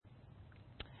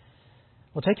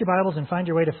Well, take your Bibles and find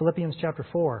your way to Philippians chapter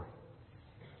 4.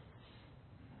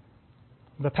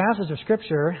 The passage of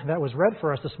Scripture that was read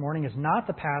for us this morning is not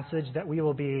the passage that we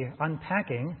will be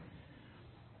unpacking,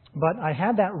 but I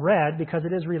had that read because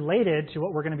it is related to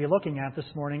what we're going to be looking at this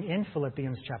morning in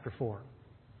Philippians chapter 4.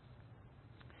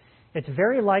 It's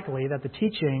very likely that the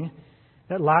teaching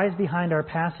that lies behind our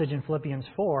passage in Philippians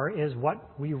 4 is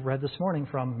what we read this morning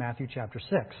from Matthew chapter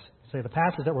 6. So the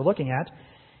passage that we're looking at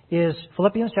is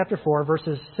Philippians chapter 4,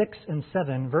 verses 6 and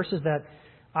 7, verses that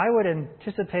I would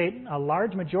anticipate a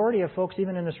large majority of folks,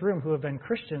 even in this room, who have been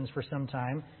Christians for some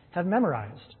time, have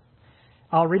memorized.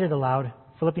 I'll read it aloud.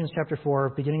 Philippians chapter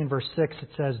 4, beginning in verse 6, it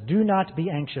says, "Do not be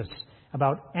anxious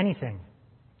about anything,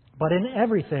 but in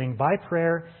everything, by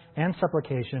prayer and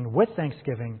supplication, with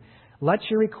thanksgiving, let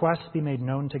your requests be made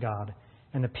known to God,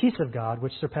 and the peace of God,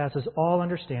 which surpasses all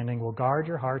understanding, will guard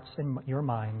your hearts and your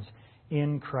minds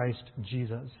in Christ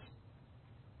Jesus."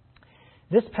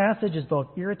 This passage is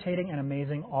both irritating and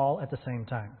amazing all at the same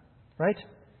time, right?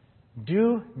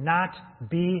 Do not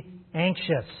be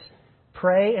anxious.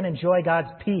 Pray and enjoy God's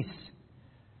peace.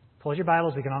 Close your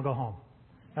Bibles, we can all go home.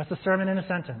 That's the sermon in a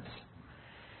sentence.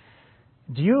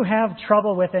 Do you have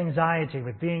trouble with anxiety,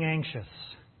 with being anxious?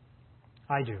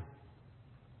 I do.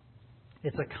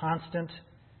 It's a constant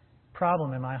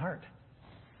problem in my heart.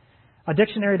 A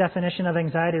dictionary definition of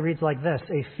anxiety reads like this: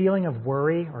 a feeling of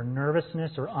worry or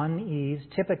nervousness or unease,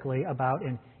 typically about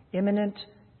an imminent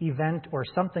event or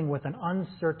something with an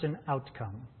uncertain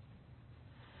outcome.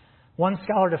 One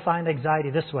scholar defined anxiety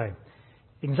this way: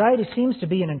 anxiety seems to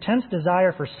be an intense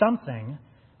desire for something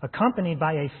accompanied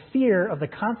by a fear of the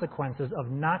consequences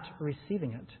of not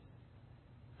receiving it.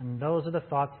 And those are the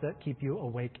thoughts that keep you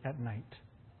awake at night.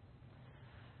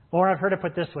 Or I've heard it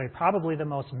put this way, probably the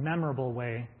most memorable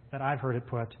way that I've heard it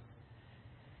put: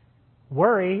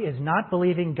 worry is not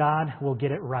believing God will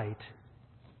get it right.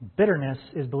 Bitterness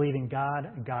is believing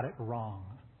God got it wrong.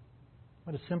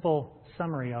 What a simple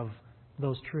summary of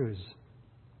those truths.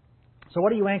 So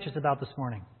what are you anxious about this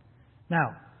morning?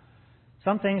 Now,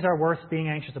 some things are worth being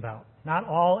anxious about. Not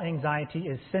all anxiety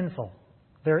is sinful.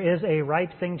 There is a right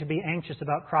thing to be anxious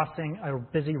about crossing a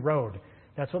busy road.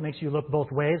 That's what makes you look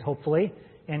both ways, hopefully,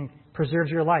 and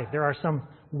preserves your life. There are some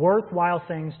worthwhile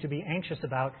things to be anxious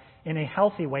about in a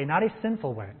healthy way, not a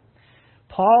sinful way.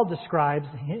 Paul describes,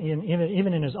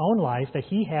 even in his own life, that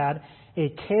he had a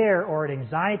care or an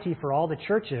anxiety for all the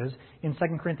churches in 2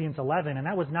 Corinthians 11, and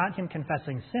that was not him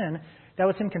confessing sin. That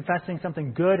was him confessing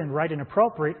something good and right and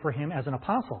appropriate for him as an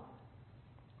apostle.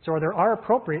 So there are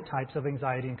appropriate types of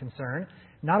anxiety and concern.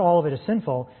 Not all of it is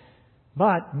sinful,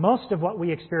 but most of what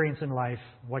we experience in life,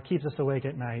 what keeps us awake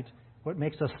at night, what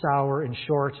makes us sour and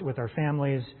short with our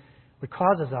families, what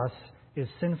causes us is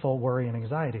sinful worry and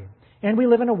anxiety. And we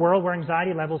live in a world where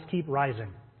anxiety levels keep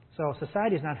rising. So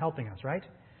society is not helping us, right?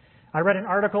 I read an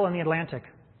article in The Atlantic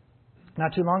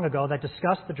not too long ago that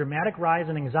discussed the dramatic rise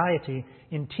in anxiety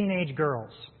in teenage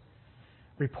girls.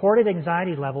 Reported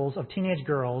anxiety levels of teenage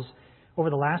girls over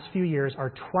the last few years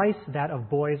are twice that of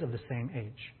boys of the same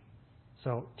age.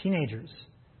 So teenagers,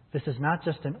 this is not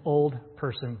just an old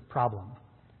person problem.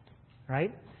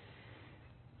 Right?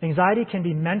 Anxiety can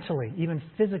be mentally, even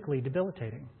physically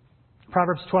debilitating.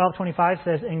 Proverbs 12:25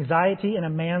 says, "Anxiety in a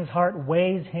man's heart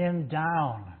weighs him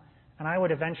down." And I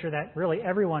would venture that really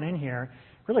everyone in here,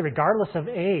 really regardless of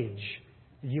age,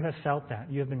 you have felt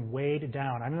that. You have been weighed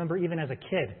down. I remember even as a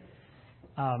kid,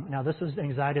 now this was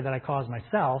anxiety that I caused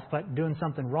myself, but doing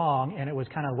something wrong, and it was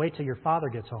kind of wait till your father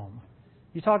gets home.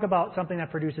 You talk about something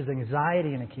that produces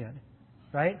anxiety in a kid,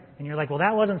 right? And you're like, well,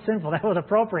 that wasn't sinful, that was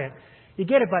appropriate. You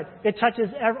get it, but it touches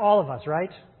all of us, right?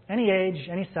 Any age,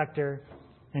 any sector,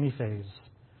 any phase.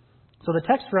 So the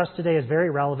text for us today is very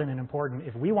relevant and important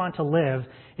if we want to live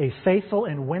a faithful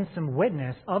and winsome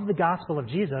witness of the gospel of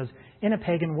Jesus in a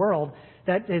pagan world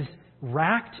that is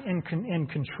racked and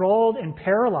controlled and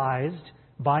paralyzed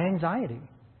by anxiety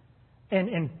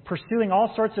and pursuing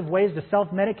all sorts of ways to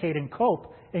self-medicate and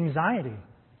cope anxiety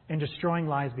and destroying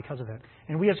lives because of it.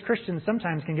 And we as Christians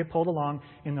sometimes can get pulled along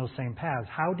in those same paths.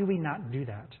 How do we not do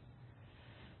that?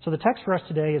 So the text for us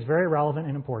today is very relevant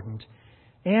and important.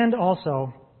 And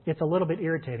also, it's a little bit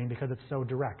irritating because it's so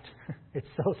direct. It's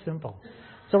so simple.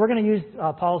 So we're going to use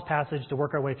Paul's passage to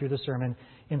work our way through the sermon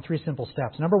in 3 simple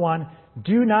steps. Number 1,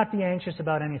 do not be anxious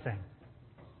about anything.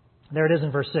 There it is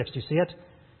in verse 6. Do you see it?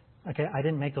 Okay, I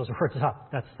didn't make those words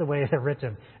up. That's the way they're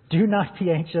written. Do not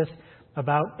be anxious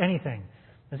about anything.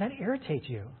 Does that irritate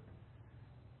you?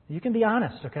 You can be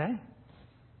honest, okay?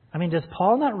 I mean, does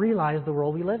Paul not realize the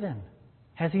world we live in?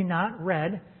 Has he not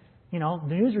read, the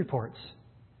news reports?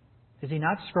 Is he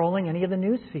not scrolling any of the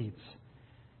news feeds?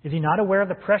 Is he not aware of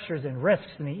the pressures and risks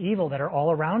and the evil that are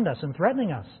all around us and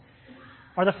threatening us?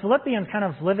 Are the Philippians kind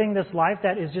of living this life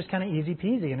that is just kind of easy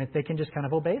peasy and they can just kind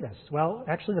of obey this? Well,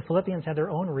 actually, the Philippians had their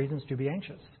own reasons to be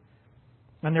anxious.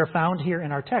 And they're found here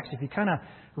in our text. If you kind of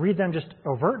read them just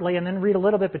overtly and then read a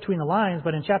little bit between the lines,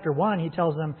 but in chapter 1, he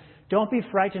tells them, don't be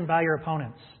frightened by your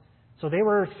opponents. So they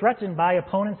were threatened by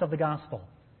opponents of the gospel.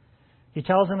 He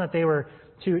tells them that they were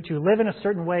to live in a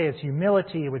certain way as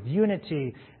humility, with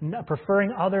unity,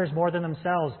 preferring others more than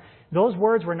themselves. Those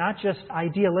words were not just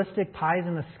idealistic pies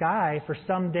in the sky for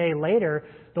some day later.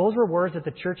 Those were words that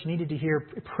the church needed to hear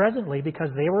presently because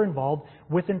they were involved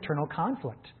with internal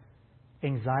conflict.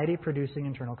 Anxiety-producing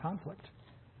internal conflict.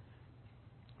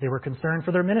 They were concerned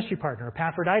for their ministry partner,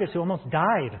 Epaphroditus, who almost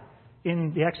died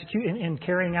in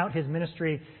carrying out his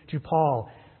ministry to Paul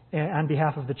on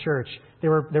behalf of the church. They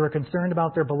were concerned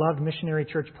about their beloved missionary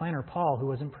church planner, Paul, who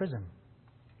was in prison,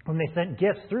 when they sent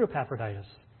gifts through Epaphroditus.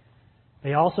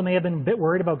 They also may have been a bit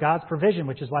worried about God's provision,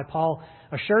 which is why Paul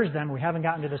assures them, we haven't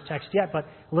gotten to this text yet, but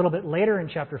a little bit later in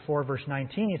chapter 4, verse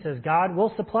 19, he says, God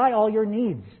will supply all your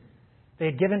needs. They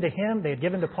had given to him, they had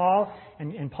given to Paul,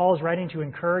 and Paul is writing to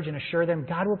encourage and assure them,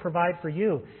 God will provide for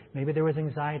you. Maybe there was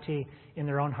anxiety in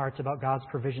their own hearts about God's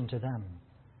provision to them.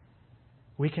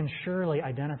 We can surely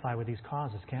identify with these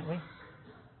causes, can't we?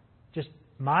 Just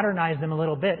modernize them a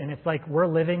little bit, and it's like we're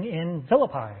living in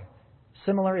Philippi.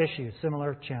 Similar issues,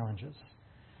 similar challenges.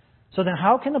 So then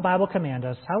how can the Bible command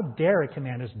us, how dare it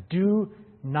command us, do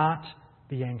not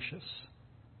be anxious,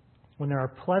 when there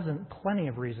are plenty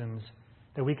of reasons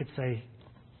that we could say,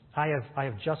 I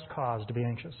have just cause to be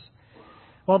anxious?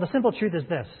 Well, the simple truth is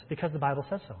this, because the Bible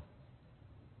says so.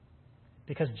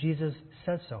 Because Jesus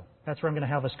says so. That's where I'm going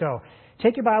to have us go.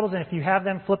 Take your Bibles, and if you have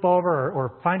them, flip over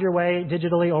or find your way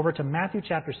digitally over to Matthew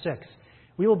chapter 6.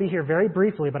 We will be here very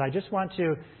briefly, but I just want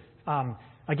to,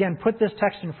 again, put this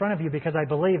text in front of you because I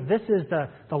believe this is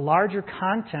the larger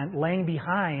content laying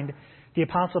behind the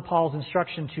Apostle Paul's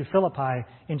instruction to Philippi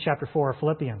in chapter 4 of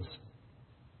Philippians.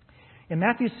 In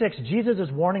Matthew 6, Jesus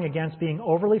is warning against being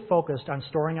overly focused on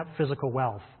storing up physical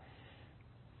wealth.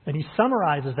 And he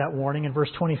summarizes that warning in verse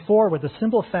 24 with the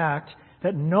simple fact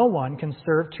that no one can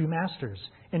serve two masters,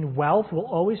 and wealth will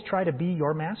always try to be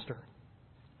your master.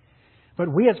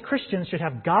 But we as Christians should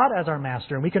have God as our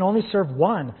master, and we can only serve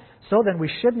one. So then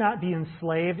we should not be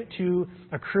enslaved to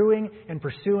accruing and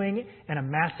pursuing and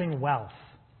amassing wealth.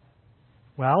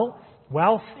 Well,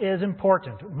 wealth is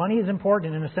important. Money is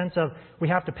important in the sense of we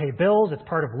have to pay bills. It's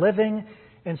part of living.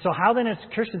 And so how then as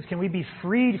Christians can we be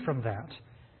freed from that?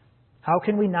 How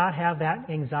can we not have that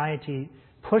anxiety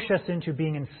push us into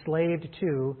being enslaved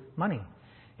to money?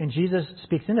 And Jesus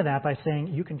speaks into that by saying,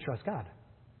 you can trust God.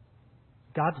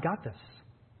 God's got this.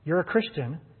 You're a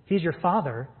Christian. He's your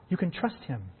Father. You can trust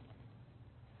Him.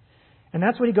 And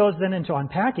that's what he goes then into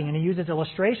unpacking, and he uses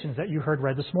illustrations that you heard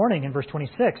read this morning in verse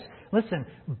 26. Listen,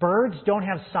 birds don't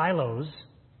have silos.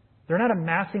 They're not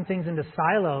amassing things into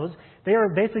silos. They are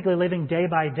basically living day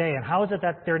by day. And how is it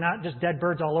that they're not just dead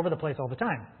birds all over the place all the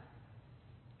time?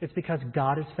 It's because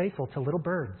God is faithful to little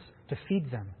birds, to feed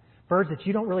them. Birds that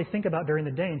you don't really think about during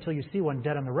the day until you see one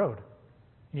dead on the road.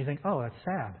 And you think, oh, that's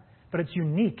sad. But it's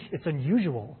unique. It's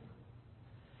unusual.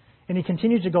 And he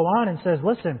continues to go on and says,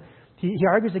 listen, he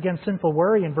argues against sinful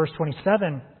worry in verse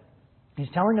 27. He's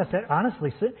telling us that,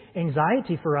 honestly,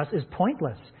 anxiety for us is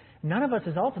pointless. None of us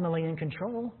is ultimately in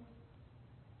control.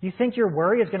 You think your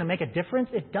worry is going to make a difference?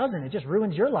 It doesn't. It just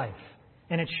ruins your life.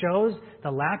 And it shows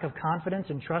the lack of confidence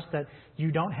and trust that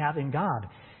you don't have in God.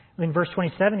 In verse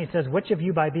 27, he says, which of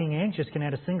you by being anxious can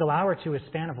add a single hour to his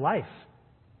span of life?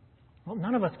 Well,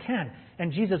 none of us can.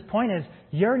 And Jesus' point is,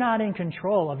 you're not in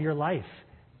control of your life.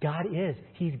 God is.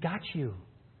 He's got you.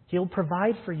 He'll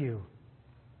provide for you.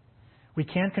 We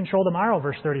can't control tomorrow,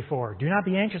 verse 34. Do not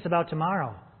be anxious about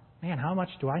tomorrow. Man, how much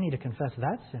do I need to confess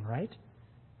that sin, right?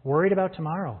 Worried about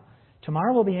tomorrow.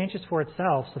 Tomorrow will be anxious for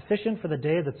itself, sufficient for the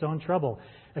day of its own trouble.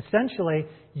 Essentially,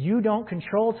 you don't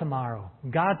control tomorrow.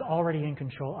 God's already in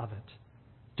control of it.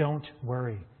 Don't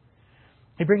worry.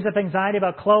 He brings up anxiety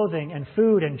about clothing and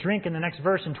food and drink in the next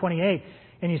verse in 28.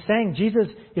 And he's saying Jesus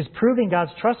is proving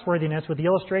God's trustworthiness with the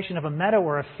illustration of a meadow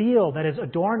or a field that is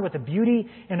adorned with a beauty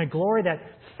and a glory that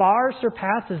far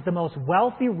surpasses the most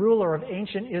wealthy ruler of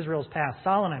ancient Israel's past,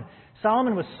 Solomon.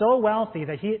 Solomon was so wealthy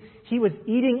that he was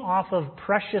eating off of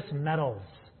precious metals.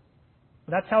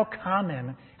 That's how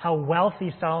common, how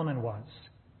wealthy Solomon was.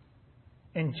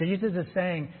 And Jesus is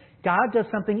saying, God does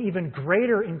something even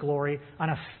greater in glory on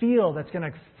a field that's going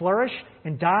to flourish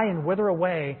and die and wither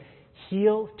away.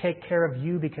 He'll take care of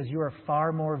you because you are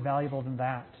far more valuable than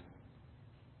that.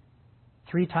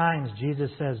 3 times Jesus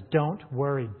says, don't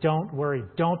worry,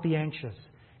 don't be anxious.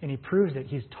 And he proves it.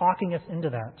 He's talking us into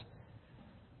that.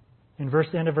 In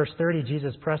the end of verse 30,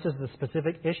 Jesus presses the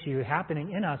specific issue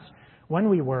happening in us when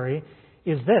we worry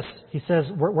is this. He says,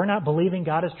 we're not believing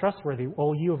God is trustworthy.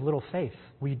 Oh, you of little faith.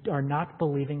 We are not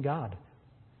believing God.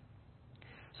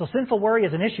 So sinful worry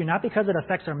is an issue not because it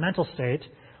affects our mental state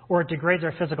or it degrades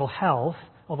our physical health,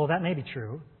 although that may be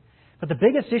true. But the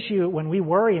biggest issue when we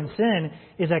worry and sin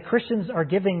is that Christians are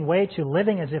giving way to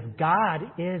living as if God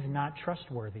is not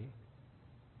trustworthy.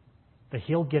 That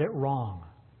He'll get it wrong.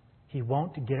 He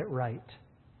won't get it right.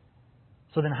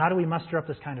 So then how do we muster up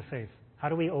this kind of faith? How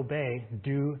do we obey,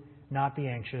 do not be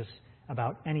anxious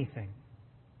about anything?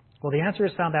 Well, the answer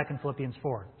is found back in Philippians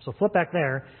 4. So flip back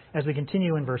there as we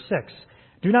continue in verse 6.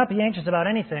 Do not be anxious about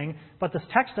anything, but this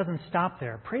text doesn't stop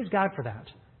there. Praise God for that.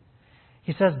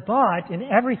 He says, but in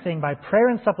everything by prayer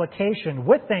and supplication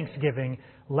with thanksgiving,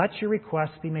 let your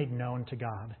requests be made known to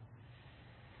God.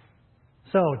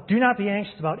 So, do not be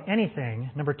anxious about anything.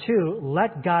 Number 2,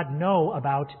 let God know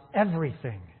about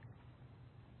everything.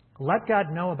 Let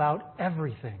God know about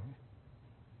everything.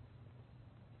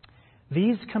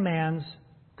 These commands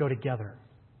go together.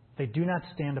 They do not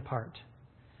stand apart.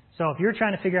 So if you're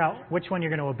trying to figure out which one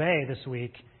you're going to obey this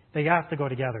week, they have to go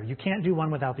together. You can't do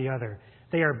one without the other.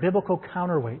 They are biblical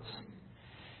counterweights.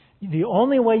 The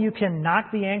only way you can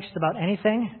not be anxious about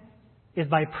anything is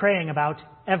by praying about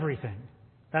everything.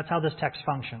 That's how this text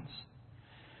functions.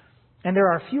 And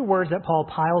there are a few words that Paul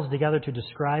piles together to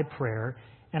describe prayer,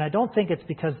 and I don't think it's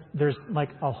because there's like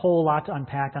a whole lot to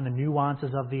unpack on the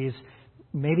nuances of these.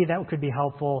 Maybe that could be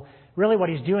helpful. Really what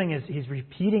he's doing is he's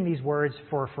repeating these words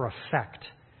for effect.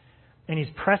 And he's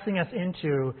pressing us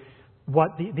into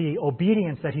what the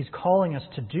obedience that he's calling us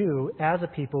to do as a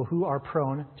people who are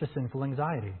prone to sinful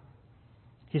anxiety.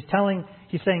 He's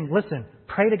saying, listen,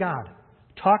 pray to God.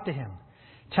 Talk to Him.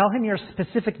 Tell Him your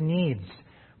specific needs.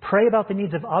 Pray about the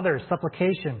needs of others,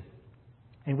 supplication.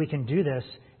 And we can do this,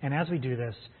 and as we do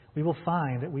this, we will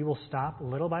find that we will stop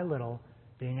little by little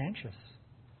being anxious.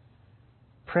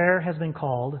 Prayer has been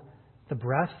called the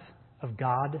breath of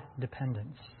God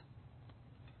dependence.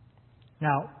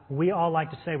 Now, we all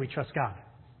like to say we trust God,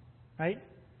 right?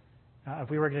 If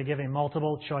we were going to give a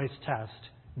multiple choice test,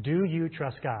 do you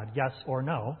trust God, yes or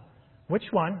no? Which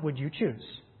one would you choose?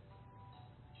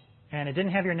 And it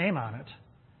didn't have your name on it.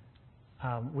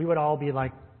 We would all be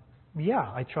like, yeah,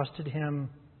 I trusted Him,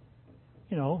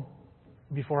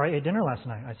 before I ate dinner last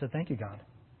night. I said, thank you, God.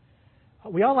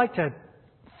 We all like to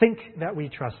think that we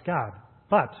trust God.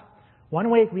 But one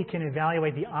way we can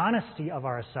evaluate the honesty of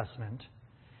our assessment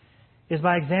is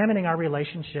by examining our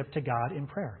relationship to God in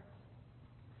prayer.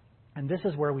 And this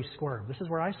is where we squirm. This is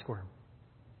where I squirm.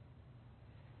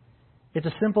 It's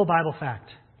a simple Bible fact.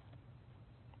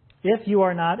 If you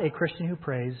are not a Christian who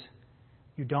prays,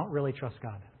 you don't really trust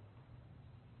God.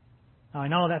 Now, I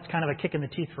know that's kind of a kick in the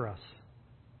teeth for us.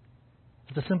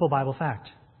 It's a simple Bible fact.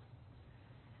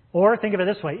 Or think of it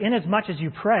this way. Inasmuch as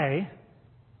you pray,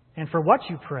 and for what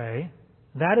you pray,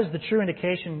 that is the true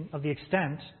indication of the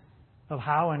extent of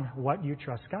how and what you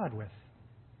trust God with.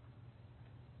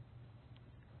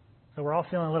 So we're all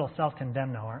feeling a little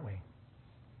self-condemned now, aren't we?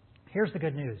 Here's the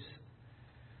good news.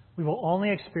 We will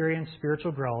only experience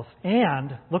spiritual growth,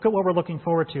 and look at what we're looking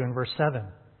forward to in verse 7,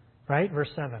 right? Verse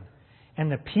 7. And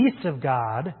the peace of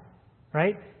God,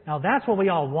 right? Now that's what we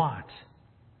all want.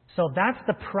 So that's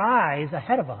the prize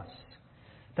ahead of us.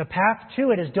 The path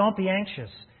to it is don't be anxious.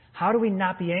 How do we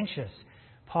not be anxious?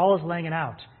 Paul is laying it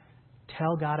out.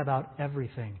 Tell God about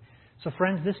everything. So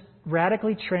friends, this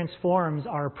radically transforms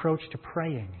our approach to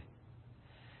praying.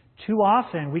 Too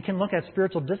often we can look at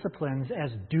spiritual disciplines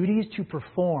as duties to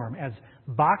perform, as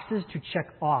boxes to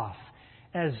check off,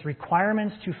 as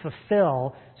requirements to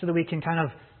fulfill so that we can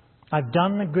I've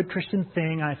done the good Christian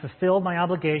thing, I fulfilled my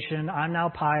obligation, I'm now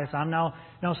pious, I'm now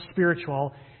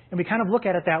spiritual. And we kind of look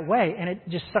at it that way, and it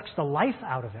just sucks the life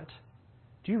out of it.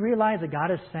 Do you realize that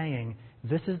God is saying,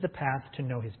 this is the path to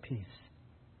know His peace?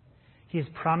 He is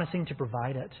promising to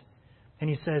provide it. And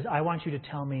He says, I want you to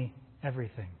tell me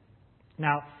everything.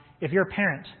 Now, if you're a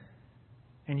parent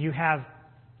and you have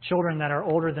children that are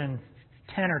older than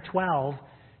 10 or 12,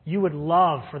 you would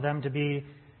love for them to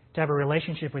have a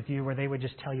relationship with you where they would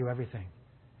just tell you everything.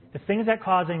 The things that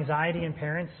cause anxiety in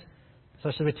parents,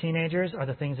 especially with teenagers, are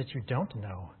the things that you don't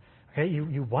know. Okay,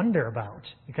 you wonder about.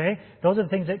 Okay, those are the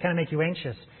things that kind of make you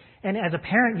anxious. And as a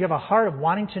parent, you have a heart of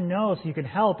wanting to know so you can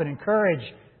help and encourage,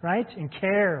 right, and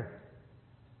care.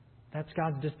 That's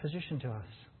God's disposition to us.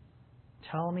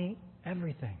 Tell me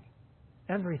everything.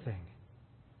 Everything.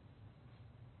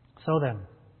 So then,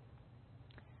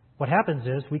 what happens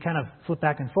is we kind of flip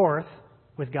back and forth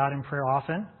with God in prayer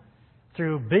often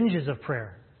through binges of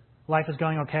prayer. Life is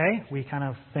going okay. We kind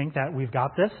of think that we've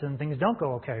got this, and things don't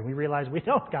go okay. We realize we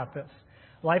don't got this.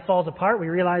 Life falls apart. We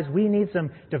realize we need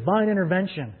some divine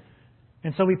intervention.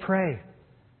 And so we pray.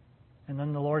 And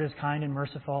then the Lord is kind and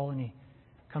merciful, and He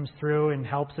comes through and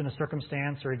helps in a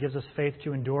circumstance, or He gives us faith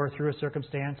to endure through a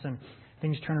circumstance, and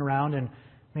things turn around. And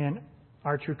man,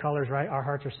 our true colors, right? Our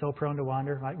hearts are so prone to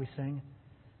wander, right? We sing.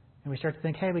 And we start to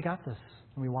think, hey, we got this.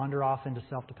 And we wander off into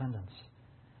self-dependence.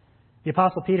 The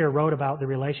Apostle Peter wrote about the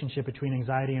relationship between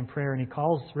anxiety and prayer, and he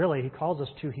calls us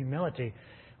to humility.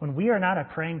 When we are not a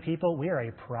praying people, we are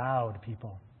a proud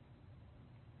people.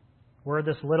 We're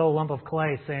this little lump of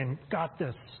clay saying, got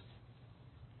this.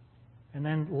 And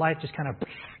then life just kind of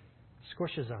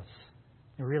squishes us.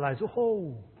 And we realize,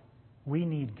 oh, we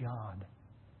need God.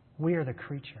 We are the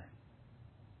creature.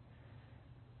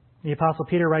 The Apostle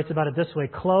Peter writes about it this way: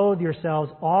 clothe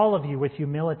yourselves, all of you, with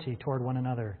humility toward one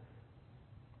another.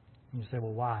 And you say,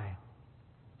 well, why?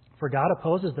 For God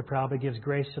opposes the proud, but gives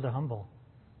grace to the humble.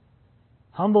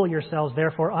 Humble yourselves,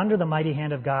 therefore, under the mighty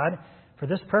hand of God for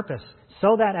this purpose,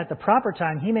 so that at the proper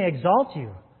time He may exalt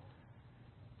you.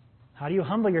 How do you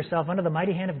humble yourself under the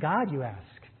mighty hand of God, you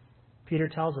ask? Peter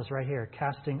tells us right here,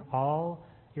 casting all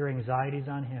your anxieties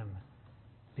on Him,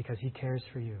 because He cares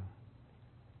for you.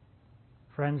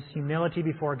 Friends, humility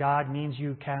before God means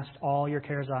you cast all your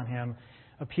cares on Him.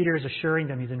 Peter is assuring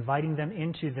them, he's inviting them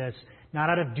into this, not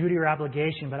out of duty or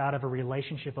obligation, but out of a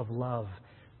relationship of love.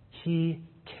 He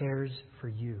cares for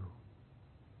you.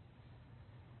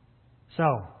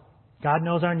 So, God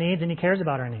knows our needs and He cares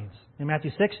about our needs. In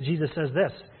Matthew 6, Jesus says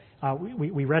this.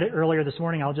 We read it earlier this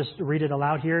morning. I'll just read it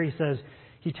aloud here.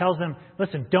 He tells them,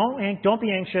 listen, don't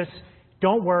be anxious.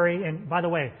 Don't worry. And by the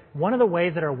way, one of the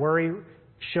ways that our worry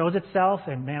shows itself,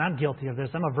 and man, I'm guilty of this.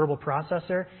 I'm a verbal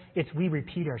processor. It's we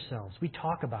repeat ourselves. We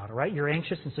talk about it, right? You're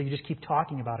anxious, and so you just keep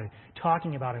talking about it.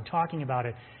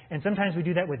 And sometimes we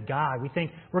do that with God. We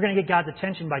think we're going to get God's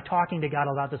attention by talking to God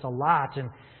about this a lot.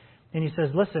 And He says,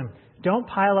 listen, don't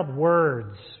pile up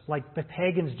words like the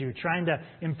pagans do, trying to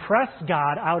impress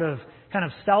God out of kind of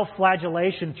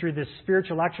self-flagellation through this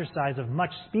spiritual exercise of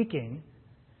much speaking.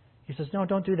 He says, no,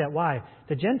 don't do that. Why?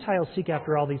 The Gentiles seek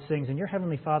after all these things, and your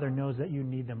Heavenly Father knows that you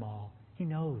need them all. He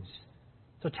knows.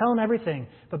 So tell Him everything,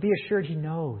 but be assured He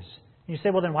knows. And you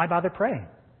say, well, then why bother praying?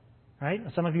 Right?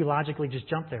 Some of you logically just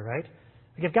jump there, right?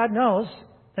 Like if God knows,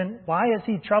 then why is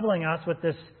He troubling us with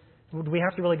this? Do we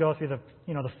have to really go through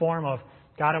the form of,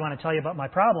 God, I want to tell you about my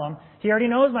problem. He already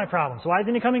knows my problem, so why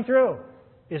isn't He coming through?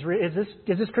 Is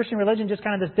this Christian religion just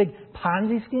kind of this big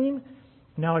Ponzi scheme?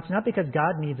 No, it's not because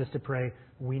God needs us to pray.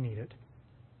 We need it.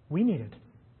 We need it.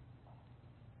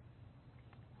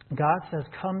 God says,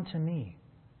 come to me,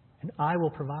 and I will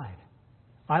provide.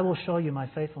 I will show you my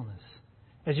faithfulness.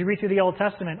 As you read through the Old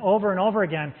Testament, over and over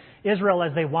again, Israel,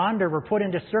 as they wander, were put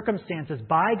into circumstances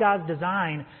by God's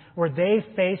design where they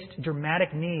faced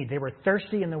dramatic need. They were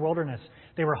thirsty in the wilderness.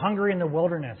 They were hungry in the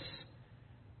wilderness.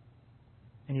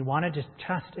 And He wanted to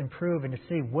test and prove and to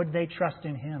see, would they trust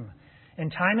in Him? And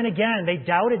time and again, they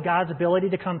doubted God's ability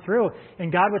to come through.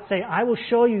 And God would say, I will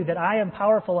show you that I am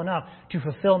powerful enough to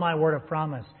fulfill my word of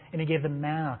promise. And He gave them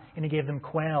manna, and He gave them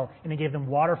quail, and He gave them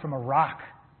water from a rock.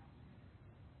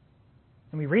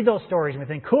 And we read those stories and we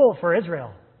think, cool for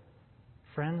Israel.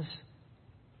 Friends,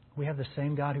 we have the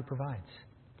same God who provides.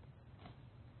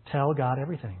 Tell God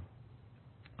everything.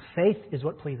 Faith is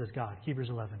what pleases God. Hebrews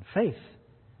 11. Faith.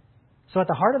 So at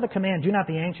the heart of the command, do not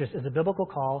be anxious, is a biblical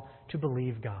call to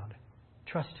believe God.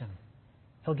 Trust Him.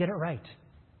 He'll get it right.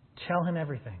 Tell Him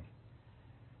everything.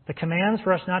 The commands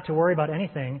for us not to worry about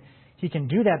anything, He can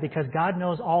do that because God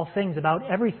knows all things about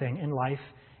everything in life,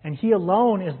 and He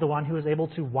alone is the one who is able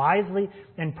to wisely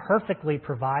and perfectly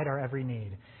provide our every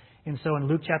need. And so in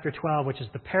Luke chapter 12, which is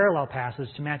the parallel passage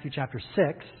to Matthew chapter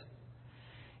 6,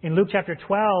 in Luke chapter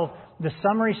 12, the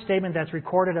summary statement that's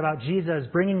recorded about Jesus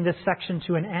bringing this section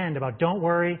to an end, about don't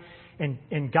worry,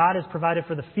 and God has provided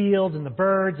for the fields and the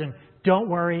birds, and don't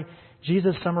worry.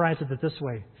 Jesus summarizes it this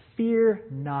way: fear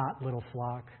not, little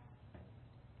flock,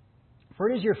 for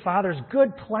it is your Father's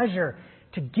good pleasure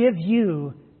to give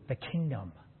you the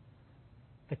kingdom.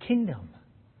 The kingdom.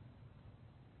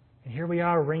 And here we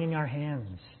are wringing our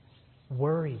hands,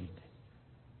 worried.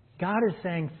 God is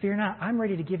saying, fear not, I'm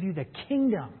ready to give you the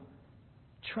kingdom.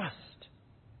 Trust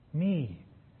me.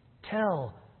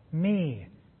 Tell me.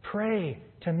 Pray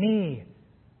to me.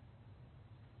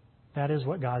 That is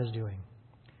what God is doing.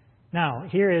 Now,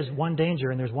 here is one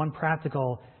danger, and there's one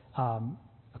practical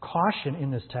caution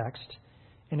in this text.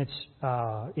 And it's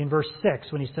in verse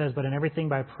 6 when he says, but in everything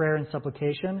by prayer and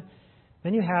supplication,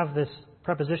 Then you have this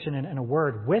preposition and a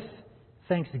word, with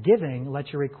thanksgiving, let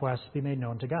your requests be made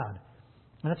known to God.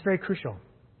 And that's very crucial.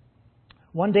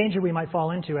 One danger we might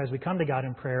fall into as we come to God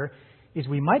in prayer is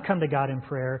we might come to God in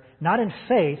prayer, not in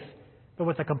faith, but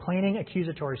with a complaining,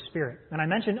 accusatory spirit. And I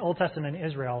mentioned Old Testament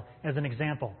Israel as an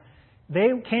example. They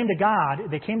came to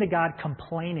God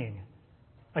complaining,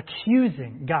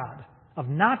 accusing God of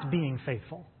not being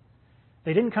faithful.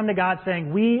 They didn't come to God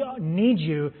saying, we need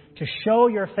you to show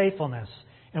your faithfulness,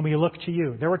 and we look to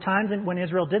you. There were times when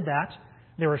Israel did that.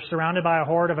 They were surrounded by a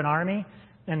horde of an army,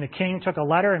 and the king took a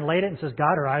letter and laid it and says,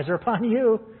 God, our eyes are upon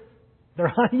you.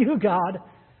 They're on you, God.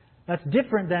 That's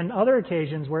different than other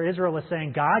occasions where Israel was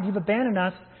saying, God, you've abandoned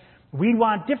us. We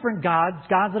want different gods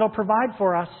that will provide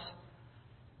for us.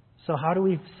 So how do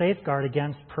we safeguard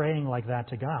against praying like that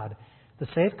to God? The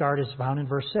safeguard is found in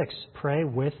verse 6. Pray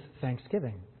with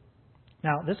thanksgiving.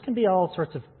 Now, this can be all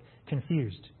sorts of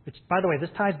confused. By the way, this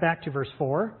ties back to verse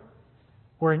 4,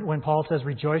 when Paul says,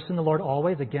 rejoice in the Lord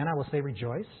always. Again, I will say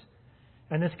rejoice.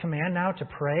 And this command now to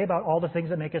pray about all the things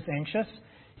that make us anxious.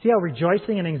 See how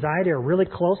rejoicing and anxiety are really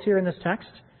close here in this text?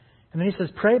 And then he says,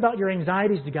 pray about your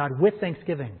anxieties to God with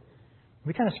thanksgiving.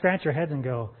 We kind of scratch our heads and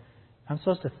go, I'm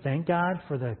supposed to thank God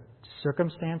for the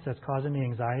circumstance that's causing me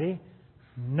anxiety?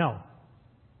 No.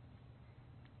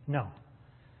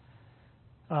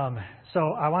 So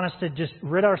I want us to just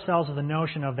rid ourselves of the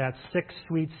notion of that sick,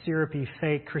 sweet, syrupy,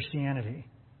 fake Christianity.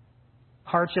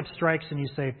 Hardship strikes and you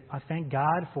say, I thank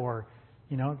God for,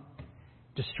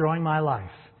 destroying my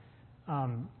life.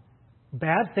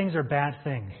 Bad things are bad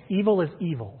things. Evil is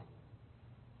evil.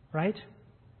 Right?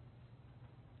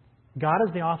 God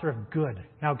is the author of good.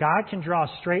 Now, God can draw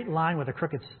a straight line with a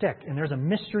crooked stick, and there's a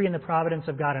mystery in the providence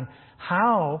of God and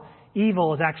how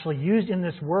evil is actually used in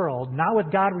this world, not with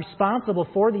God responsible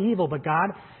for the evil, but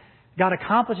God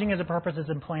accomplishing His purposes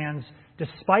and plans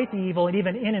despite the evil and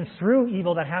even in and through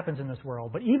evil that happens in this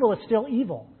world. But evil is still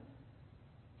evil.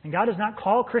 And God does not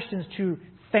call Christians to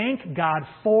thank God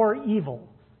for evil.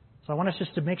 So I want us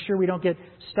just to make sure we don't get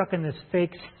stuck in this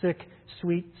fake, sick,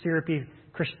 sweet, syrupy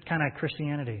kind of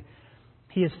Christianity.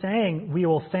 He is saying we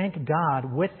will thank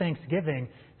God with thanksgiving.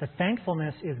 The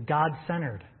thankfulness is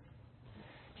God-centered.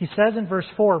 He says in verse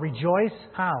 4, rejoice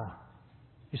how?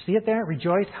 You see it there?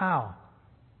 Rejoice how?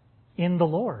 In the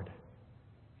Lord.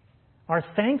 Our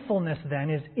thankfulness then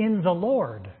is in the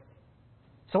Lord.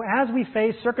 So as we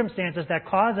face circumstances that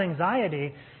cause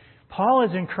anxiety, Paul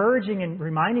is encouraging and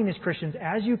reminding these Christians,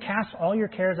 as you cast all your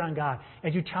cares on God,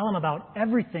 as you tell Him about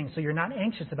everything so you're not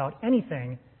anxious about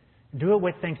anything, do it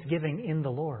with thanksgiving in the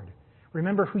Lord.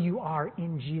 Remember who you are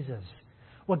in Jesus,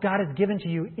 what God has given to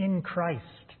you in Christ,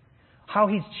 how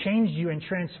He's changed you and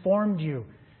transformed you,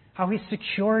 how He's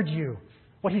secured you,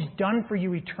 what He's done for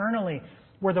you eternally,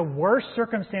 where the worst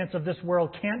circumstance of this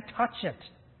world can't touch it.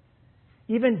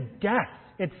 Even death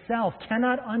itself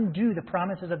cannot undo the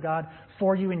promises of God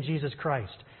for you in Jesus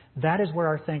Christ. That is where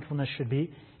our thankfulness should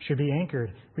be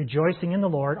anchored. Rejoicing in the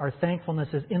Lord, our thankfulness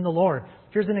is in the Lord.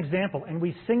 Here's an example, and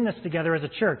we sing this together as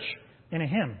a church in a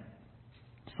hymn.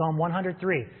 Psalm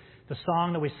 103. The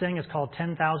song that we sing is called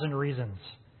 10,000 Reasons.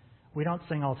 We don't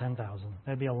sing all 10,000.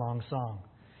 That'd be a long song.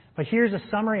 But here's a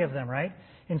summary of them, right?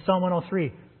 In Psalm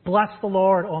 103, bless the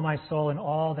Lord, O my soul, and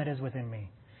all that is within me.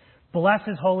 Bless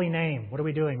His holy name. What are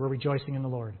we doing? We're rejoicing in the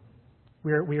Lord.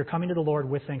 We are coming to the Lord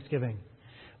with thanksgiving.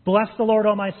 Bless the Lord,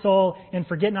 O my soul, and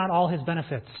forget not all His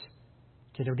benefits.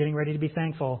 Okay, they're getting ready to be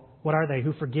thankful. What are they?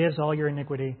 Who forgives all your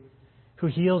iniquity, who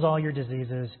heals all your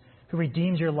diseases, who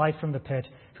redeems your life from the pit,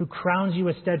 who crowns you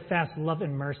with steadfast love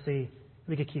and mercy.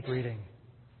 We could keep reading.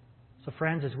 So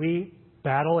friends, as we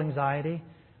battle anxiety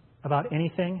about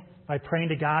anything, by praying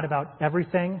to God about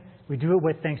everything, we do it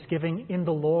with thanksgiving in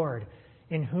the Lord,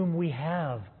 in whom we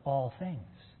have all things.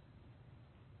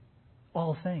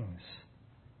 All things.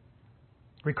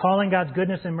 Recalling God's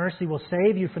goodness and mercy will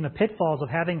save you from the pitfalls of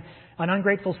having an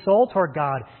ungrateful soul toward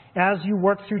God as you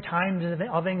work through times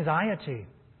of anxiety.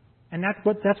 And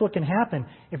that's what can happen.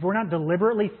 If we're not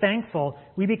deliberately thankful,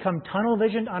 we become tunnel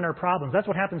visioned on our problems. That's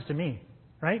what happens to me,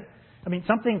 right? I mean,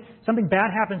 something bad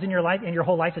happens in your life and your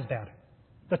whole life is bad.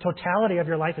 The totality of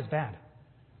your life is bad.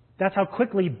 That's how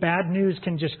quickly bad news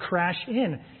can just crash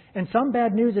in. And some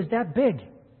bad news is that big.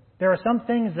 There are some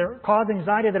things that cause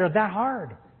anxiety that are that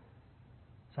hard.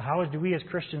 So how do we as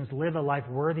Christians live a life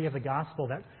worthy of the gospel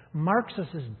that marks us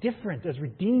as different, as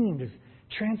redeemed, as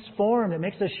transformed, that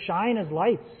makes us shine as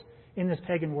lights in this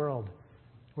pagan world?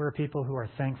 We're people who are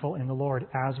thankful in the Lord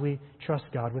as we trust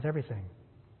God with everything.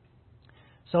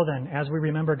 So then, as we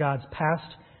remember God's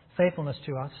past faithfulness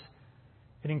to us,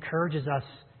 it encourages us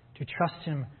to trust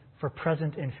Him for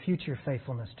present and future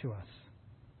faithfulness to us.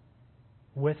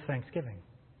 with thanksgiving.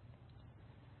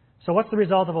 So what's the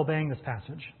result of obeying this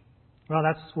passage? Well,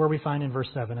 that's where we find in verse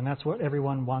 7, and that's what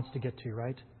everyone wants to get to,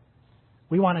 right?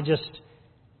 We want to just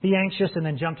be anxious and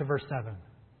then jump to verse 7.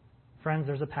 Friends,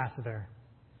 there's a path there.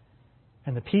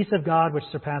 And the peace of God, which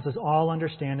surpasses all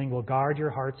understanding, will guard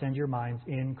your hearts and your minds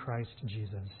in Christ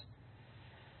Jesus.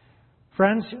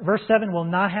 Friends, verse 7 will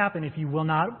not happen if you will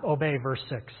not obey verse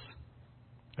 6.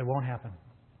 It won't happen.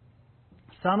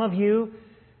 Some of you,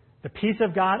 the peace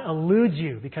of God eludes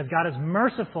you because God is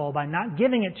merciful by not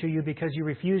giving it to you because you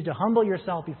refuse to humble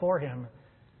yourself before Him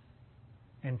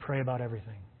and pray about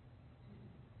everything.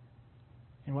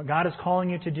 And what God is calling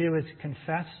you to do is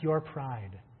confess your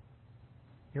pride,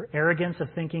 your arrogance of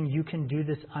thinking you can do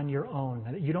this on your own,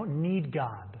 that you don't need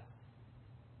God.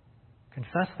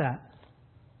 Confess that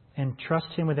and trust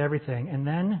Him with everything. And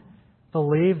then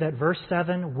believe that verse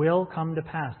 7 will come to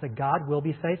pass, that God will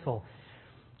be faithful.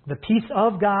 The peace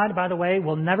of God, by the way,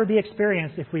 will never be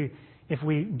experienced if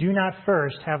we do not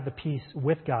first have the peace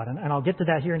with God. And I'll get to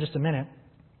that here in just a minute.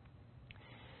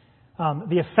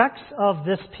 The effects of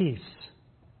this peace,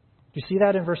 do you see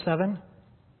that in verse 7?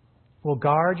 Will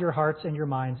guard your hearts and your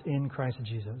minds in Christ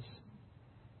Jesus.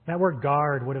 That word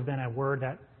guard would have been a word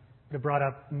that would have brought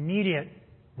up immediate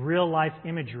real-life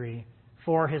imagery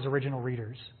for his original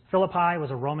readers. Philippi was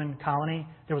a Roman colony.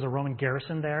 There was a Roman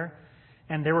garrison there.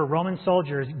 And there were Roman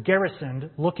soldiers garrisoned,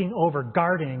 looking over,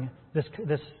 guarding this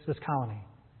colony.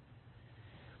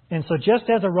 And so just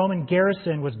as a Roman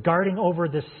garrison was guarding over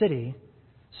this city,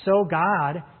 so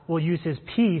God will use His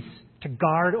peace to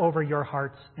guard over your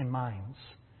hearts and minds.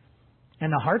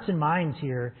 And the hearts and minds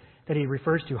here that he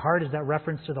refers to, heart is that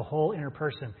reference to the whole inner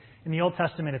person. In the Old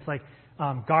Testament, it's like,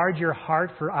 guard your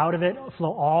heart, for out of it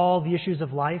flow all the issues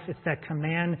of life. It's that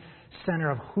command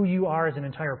center of who you are as an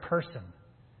entire person.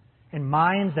 And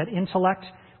minds, that intellect,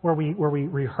 where we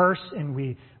rehearse and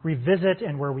we revisit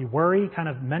and where we worry kind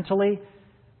of mentally.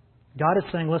 God is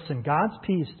saying, listen, God's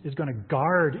peace is going to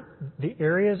guard the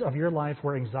areas of your life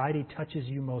where anxiety touches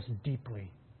you most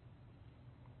deeply.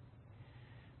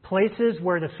 Places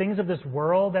where the things of this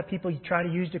world that people try to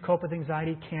use to cope with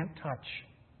anxiety can't touch.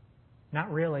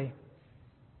 Not really.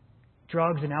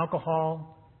 Drugs and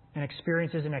alcohol and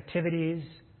experiences and activities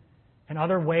and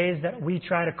other ways that we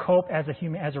try to cope as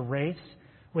a race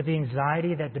with the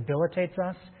anxiety that debilitates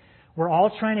us. We're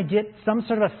all trying to get some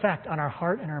sort of effect on our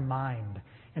heart and our mind.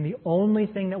 And the only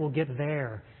thing that will get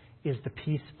there is the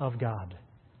peace of God.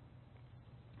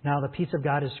 Now, the peace of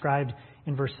God is described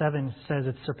in verse 7, says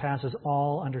it surpasses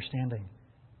all understanding.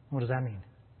 What does that mean?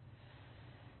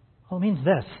 Well, it means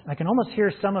this. I can almost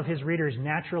hear some of his readers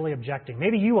naturally objecting.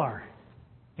 Maybe you are.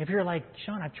 If you're like,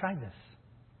 Sean, I've tried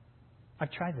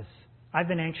this. I've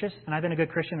been anxious, and I've been a good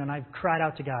Christian, and I've cried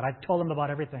out to God. I've told Him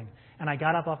about everything. And I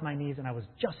got up off my knees, and I was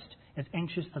just as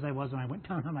anxious as I was when I went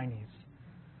down on my knees.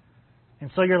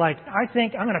 And so you're like, I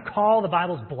think I'm going to call the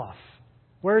Bible's bluff.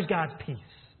 Where's God's peace?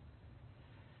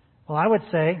 Well, I would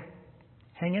say,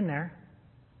 hang in there.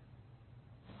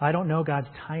 I don't know God's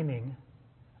timing.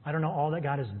 I don't know all that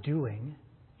God is doing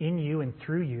in you and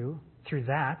through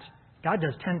that. God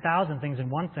does 10,000 things in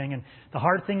one thing, and the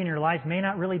hard thing in your life may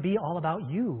not really be all about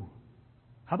you.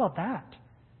 How about that?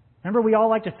 Remember, we all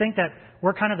like to think that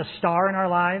we're kind of the star in our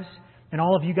lives, and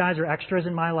all of you guys are extras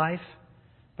in my life.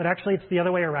 But actually, it's the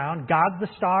other way around. God's the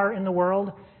star in the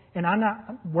world, and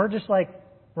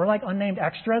we're like unnamed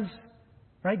extras,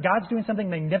 right? God's doing something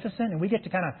magnificent, and we get to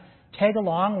kind of tag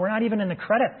along. We're not even in the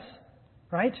credits,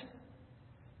 right?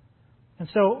 And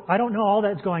so I don't know all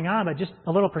that's going on, but just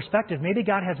a little perspective. Maybe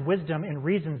God has wisdom and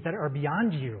reasons that are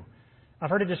beyond you. I've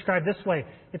heard it described this way.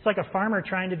 It's like a farmer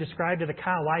trying to describe to the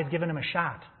cow why he's giving him a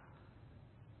shot,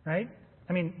 right?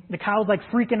 I mean, the cow's like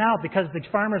freaking out because the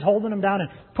farmer's holding him down and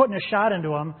putting a shot into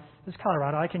him. This is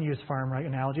Colorado. I can use farm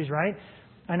analogies, right?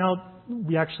 I know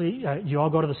we actually, you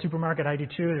all go to the supermarket. I do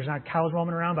too. There's not cows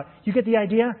roaming around, but you get the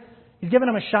idea. He's giving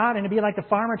him a shot, and it'd be like the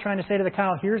farmer trying to say to the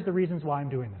cow, here's the reasons why I'm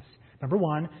doing this. Number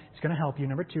one, it's going to help you.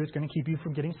 Number two, it's going to keep you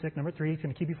from getting sick. Number three, it's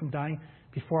going to keep you from dying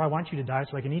before I want you to die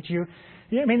so I can eat you.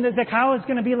 I mean, the cow is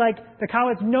going to be like, the cow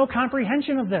has no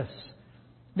comprehension of this.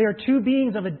 They are two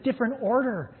beings of a different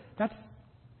order.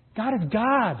 God is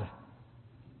God.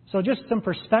 So just some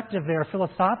perspective there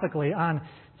philosophically on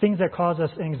things that cause us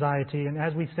anxiety. And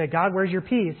as we say, God, where's your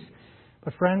peace?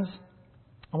 But friends,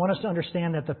 I want us to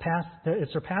understand that it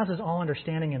surpasses all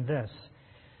understanding in this.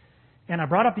 And I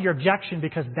brought up your objection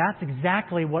because that's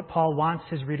exactly what Paul wants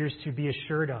his readers to be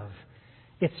assured of.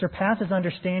 It surpasses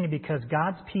understanding because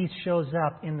God's peace shows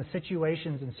up in the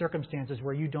situations and circumstances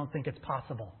where you don't think it's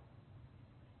possible.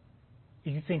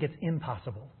 You think it's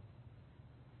impossible.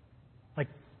 Like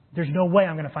There's no way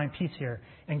I'm going to find peace here.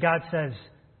 And God says,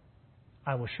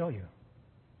 I will show you.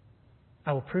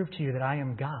 I will prove to you that I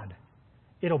am God.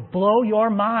 It'll blow your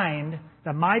mind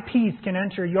that my peace can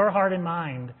enter your heart and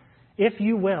mind if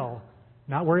you will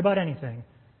not worry about anything,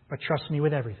 but trust me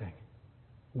with everything.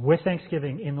 With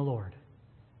thanksgiving in the Lord,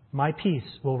 my peace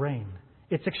will reign.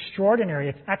 It's extraordinary.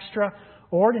 It's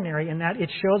extraordinary in that it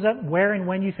shows up where and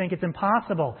when you think it's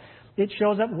impossible. It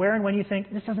shows up where and when you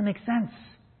think this doesn't make sense.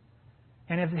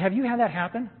 And have you had that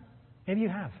happen? Maybe you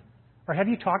have. Or have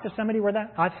you talked to somebody where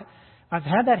that... I've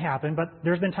had that happen, but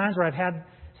there's been times where I've had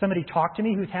somebody talk to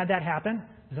me who's had that happen.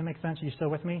 Does that make sense? Are you still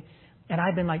with me? And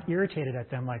I've been irritated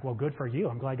at them, well, good for you.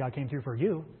 I'm glad God came through for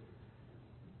you.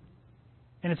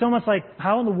 And it's almost like,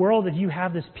 how in the world did you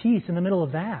have this peace in the middle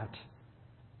of that?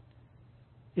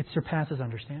 It surpasses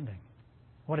understanding.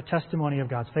 What a testimony of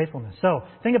God's faithfulness. So,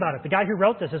 think about it. The guy who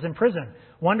wrote this is in prison,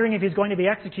 wondering if he's going to be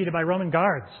executed by Roman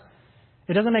guards.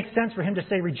 It doesn't make sense for him to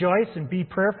say rejoice and be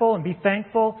prayerful and be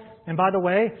thankful. And by the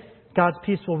way, God's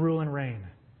peace will rule and reign.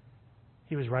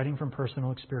 He was writing from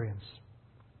personal experience.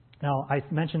 Now, I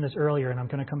mentioned this earlier, and I'm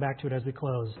going to come back to it as we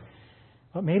close.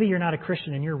 But maybe you're not a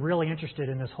Christian and you're really interested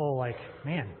in this whole,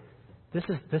 this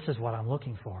is what I'm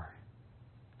looking for.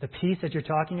 The peace that you're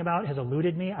talking about has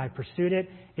eluded me. I pursued it.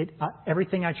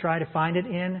 Everything I try to find it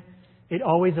in, it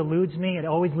always eludes me. It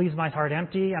always leaves my heart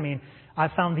empty. I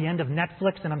found the end of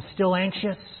Netflix and I'm still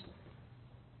anxious.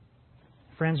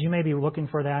 Friends, you may be looking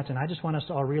for that, and I just want us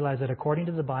to all realize that according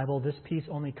to the Bible, this peace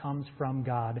only comes from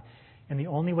God. And the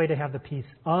only way to have the peace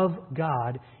of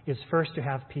God is first to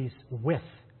have peace with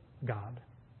God.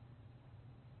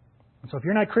 And so if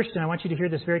you're not a Christian, I want you to hear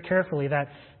this very carefully, that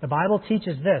the Bible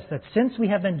teaches this, that since we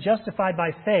have been justified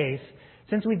by faith,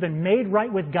 since we've been made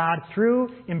right with God through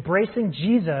embracing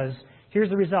Jesus, here's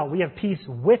the result. We have peace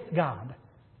with God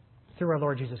through our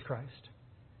Lord Jesus Christ.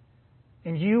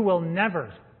 And you will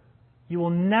never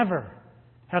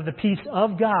have the peace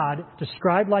of God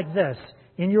described like this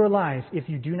in your life if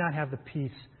you do not have the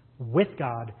peace with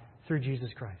God through Jesus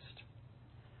Christ.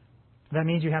 That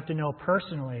means you have to know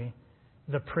personally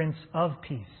the Prince of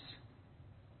Peace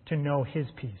to know His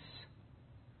peace.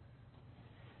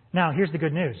 Now, here's the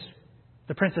good news.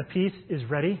 The Prince of Peace is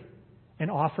ready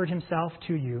and offered Himself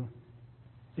to you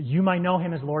that you might know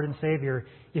Him as Lord and Savior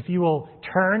if you will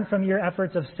turn from your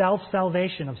efforts of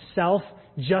self-salvation, of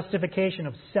self-justification,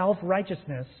 of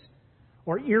self-righteousness,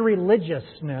 or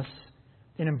irreligiousness,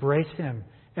 and embrace Him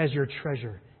as your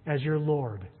treasure, as your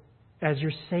Lord, as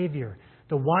your Savior,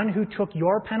 the one who took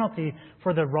your penalty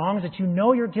for the wrongs that you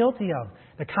know you're guilty of,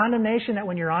 the condemnation that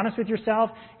when you're honest with yourself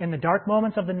in the dark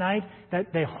moments of the night,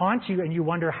 that they haunt you and you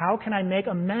wonder, how can I make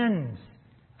amends?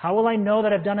 How will I know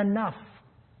that I've done enough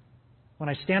when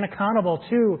I stand accountable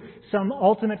to some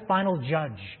ultimate final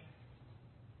judge?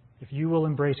 If you will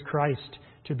embrace Christ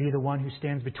to be the one who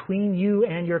stands between you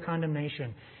and your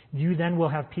condemnation, you then will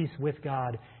have peace with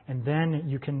God, and then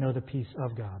you can know the peace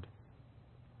of God.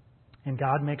 And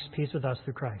God makes peace with us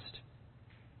through Christ.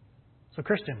 So,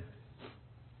 Christian,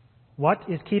 what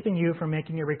is keeping you from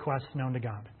making your requests known to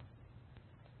God?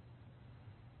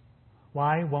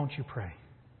 Why won't you pray?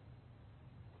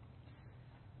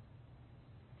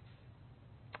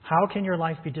 How can your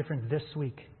life be different this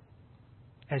week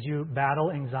as you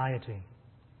battle anxiety?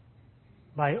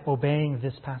 By obeying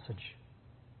this passage.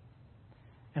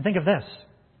 And think of this.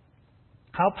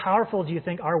 How powerful do you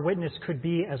think our witness could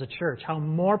be as a church? How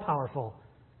more powerful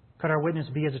could our witness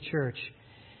be as a church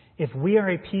if we are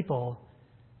a people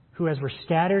who, as we're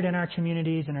scattered in our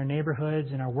communities, in our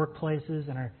neighborhoods, in our workplaces,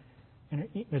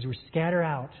 as we scatter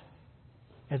out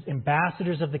as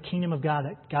ambassadors of the kingdom of God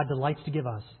that God delights to give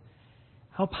us,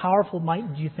 how powerful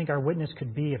do you think our witness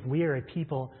could be if we are a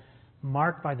people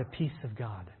marked by the peace of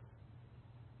God?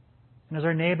 And as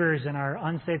our neighbors and our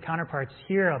unsaved counterparts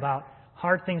hear about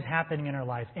hard things happening in our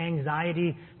life,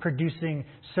 anxiety-producing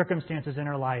circumstances in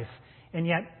our life, and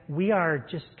yet we are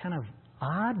just kind of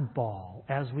oddball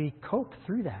as we cope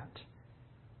through that.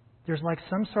 There's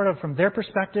some sort of, from their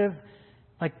perspective,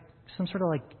 some sort of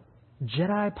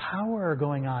Jedi power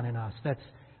going on in us that's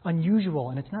unusual.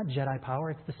 And it's not Jedi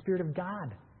power, it's the Spirit of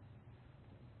God.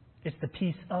 It's the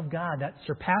peace of God that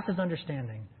surpasses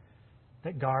understanding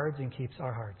that guards and keeps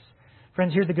our hearts.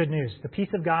 Friends, here's the good news. The peace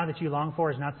of God that you long for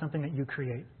is not something that you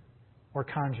create or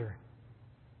conjure.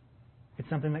 It's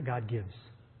something that God gives.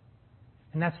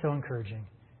 And that's so encouraging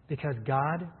because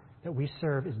God that we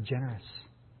serve is generous.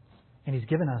 And He's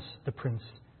given us the Prince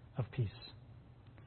of Peace.